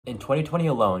In 2020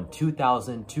 alone,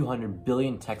 2,200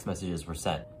 billion text messages were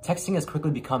sent. Texting has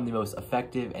quickly become the most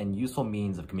effective and useful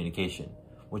means of communication,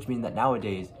 which means that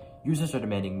nowadays, users are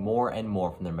demanding more and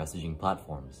more from their messaging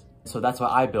platforms. So that's why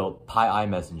I built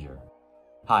Py-iMessenger.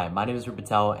 Hi, my name is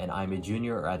Patel, and I'm a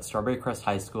junior at Strawberry Crest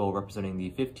High School representing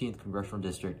the 15th Congressional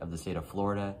District of the state of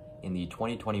Florida in the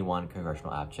 2021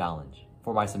 Congressional App Challenge.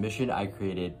 For my submission, I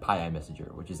created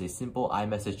Py-iMessenger, which is a simple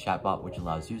iMessage chatbot which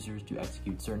allows users to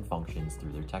execute certain functions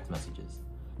through their text messages.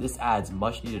 This adds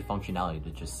much needed functionality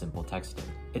to just simple texting.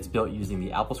 It's built using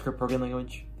the AppleScript programming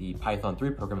language, the Python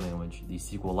 3 programming language, the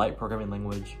SQLite programming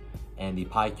language, and the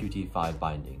PyQt5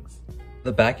 bindings.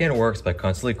 The backend works by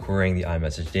constantly querying the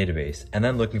iMessage database and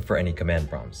then looking for any command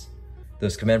prompts.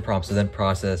 Those command prompts are then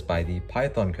processed by the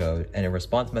Python code, and a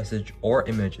response message or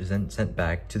image is then sent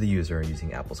back to the user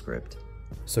using AppleScript.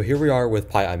 So here we are with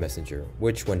Py-iMessenger,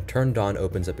 which when turned on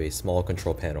opens up a small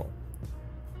control panel.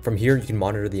 From here you can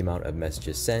monitor the amount of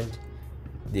messages sent,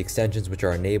 the extensions which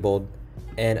are enabled,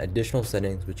 and additional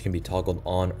settings which can be toggled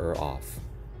on or off.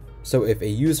 So if a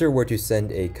user were to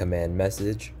send a command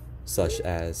message, such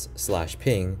as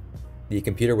 /ping, the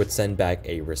computer would send back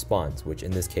a response, which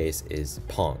in this case is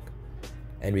pong.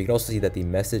 And we can also see that the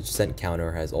message sent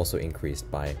counter has also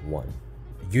increased by 1.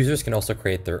 Users can also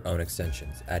create their own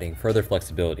extensions, adding further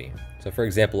flexibility. So for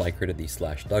example, I created the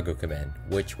 /doggo command,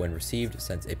 which when received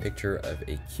sends a picture of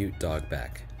a cute dog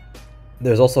back.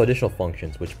 There's also additional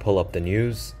functions which pull up the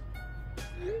news,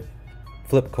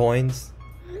 flip coins,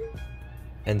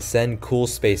 and send cool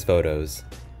space photos.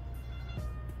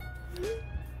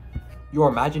 Your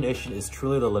imagination is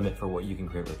truly the limit for what you can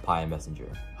create with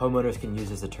Py-iMessenger. Homeowners can use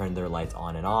this to turn their lights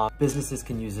on and off, businesses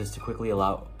can use this to quickly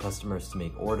allow customers to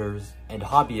make orders, and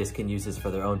hobbyists can use this for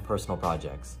their own personal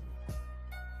projects.